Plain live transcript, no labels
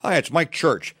Hi, it's Mike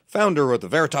Church, founder of the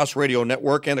Veritas Radio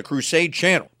Network and the Crusade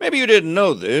Channel. Maybe you didn't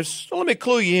know this, so let me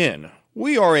clue you in.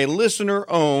 We are a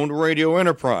listener-owned radio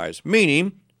enterprise,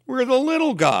 meaning we're the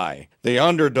little guy, the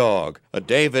underdog, a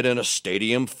David in a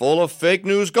stadium full of fake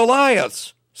news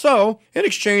Goliaths. So, in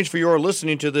exchange for your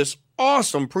listening to this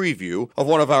awesome preview of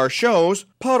one of our shows,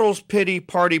 Puddle's Pity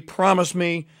Party Promise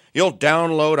Me, you'll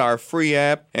download our free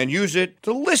app and use it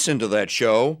to listen to that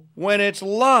show when it's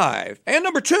live. And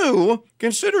number 2,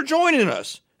 consider joining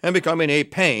us and becoming a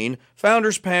paying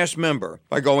Founders Pass member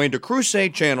by going to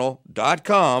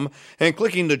crusadechannel.com and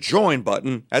clicking the join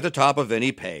button at the top of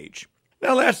any page.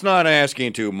 Now that's not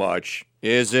asking too much,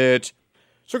 is it?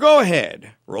 So go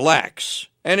ahead, relax,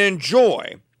 and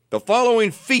enjoy the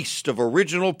following feast of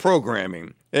original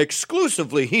programming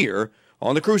exclusively here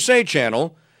on the Crusade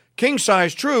Channel,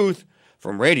 king-size truth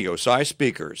from radio-size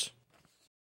speakers.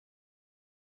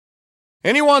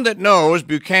 Anyone that knows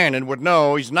Buchanan would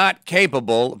know he's not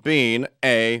capable of being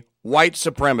a white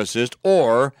supremacist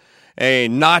or a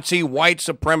Nazi white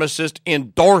supremacist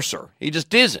endorser. He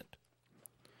just isn't.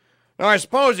 Now, I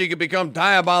suppose he could become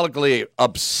diabolically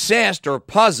obsessed or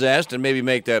possessed and maybe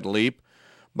make that leap,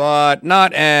 but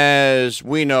not as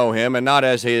we know him and not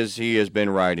as he has been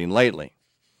writing lately.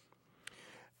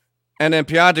 And then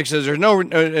Piatek says there's no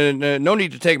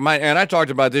need to take my, and I talked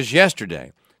about this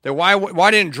yesterday, that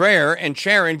why didn't Dreher and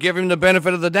Sharon give him the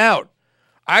benefit of the doubt?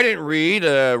 I didn't read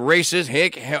racist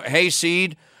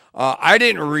hayseed. I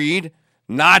didn't read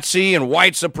Nazi and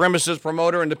white supremacist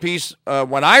promoter in the piece.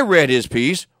 When I read his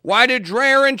piece, why did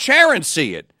Dreher and Sharon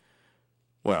see it?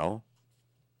 Well,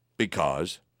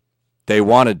 because they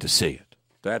wanted to see it.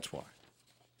 That's why.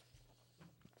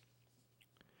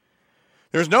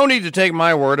 There's no need to take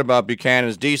my word about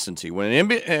Buchanan's decency. When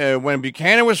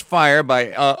Buchanan was fired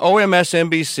by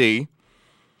OMSNBC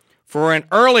for an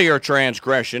earlier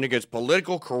transgression against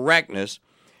political correctness,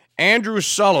 Andrew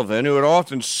Sullivan, who had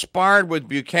often sparred with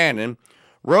Buchanan,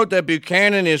 wrote that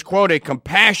Buchanan is, quote, a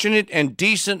compassionate and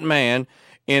decent man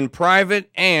in private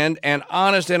and an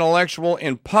honest intellectual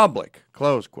in public,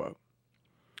 close quote.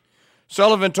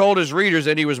 Sullivan told his readers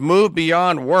that he was moved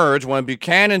beyond words when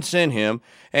Buchanan sent him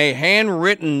a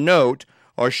handwritten note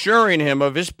assuring him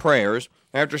of his prayers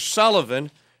after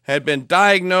Sullivan had been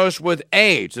diagnosed with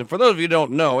AIDS. And for those of you who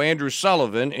don't know, Andrew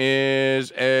Sullivan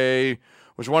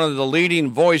was one of the leading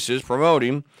voices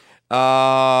promoting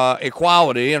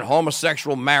equality and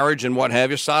homosexual marriage and what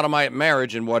have you, sodomite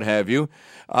marriage and what have you,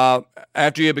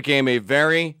 after he became a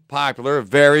very popular,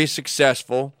 very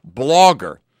successful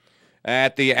blogger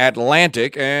at the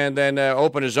Atlantic, and then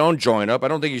opened his own joint up. I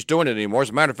don't think he's doing it anymore.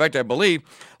 As a matter of fact, I believe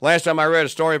last time I read a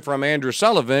story from Andrew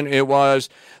Sullivan, it was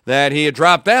that he had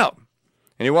dropped out,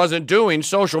 and he wasn't doing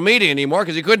social media anymore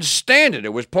because he couldn't stand it. It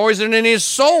was poisoning his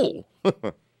soul.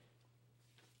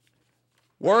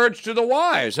 Words to the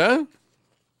wise, huh?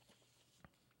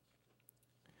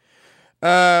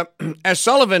 As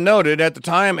Sullivan noted, at the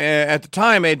time,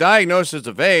 a diagnosis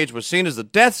of AIDS was seen as a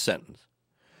death sentence.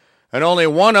 And only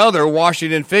one other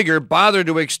Washington figure bothered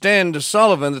to extend to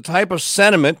Sullivan the type of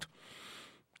sentiment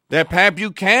that Pat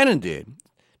Buchanan did.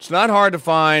 It's not hard to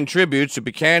find tributes to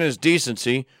Buchanan's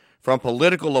decency from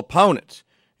political opponents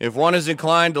if one is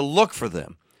inclined to look for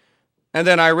them. And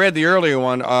then I read the earlier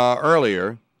one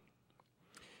earlier.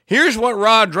 Here's what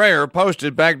Rod Dreher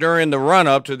posted back during the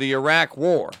run-up to the Iraq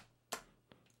War.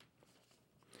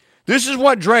 This is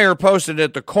what Dreher posted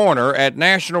at the corner at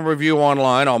National Review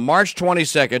Online on March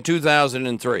 22nd,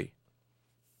 2003.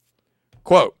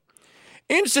 Quote,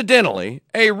 incidentally,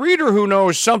 a reader who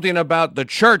knows something about the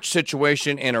church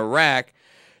situation in Iraq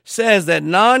says that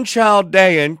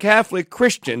non-Chaldean Catholic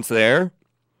Christians there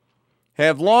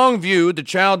have long viewed the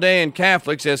Chaldean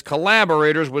Catholics as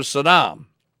collaborators with Saddam.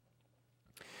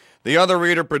 The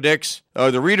reader predicts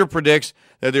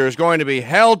that there is going to be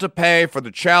hell to pay for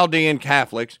the Chaldean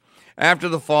Catholics after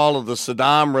the fall of the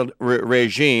Saddam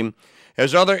regime,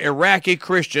 as other Iraqi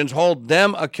Christians hold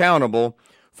them accountable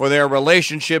for their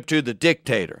relationship to the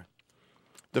dictator.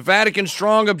 The Vatican's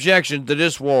strong objection to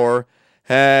this war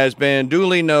has been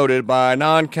duly noted by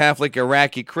non-Catholic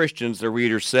Iraqi Christians, the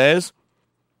reader says,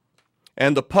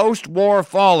 and the post-war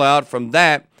fallout from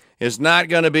that is not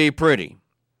going to be pretty.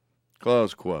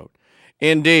 Close quote.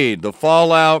 Indeed, the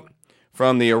fallout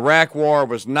from the Iraq War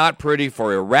was not pretty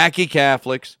for Iraqi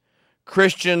Catholics,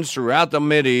 Christians throughout the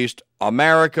Mideast,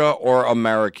 America, or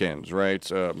Americans, right?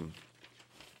 Tom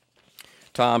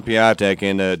Piatek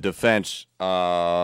in defense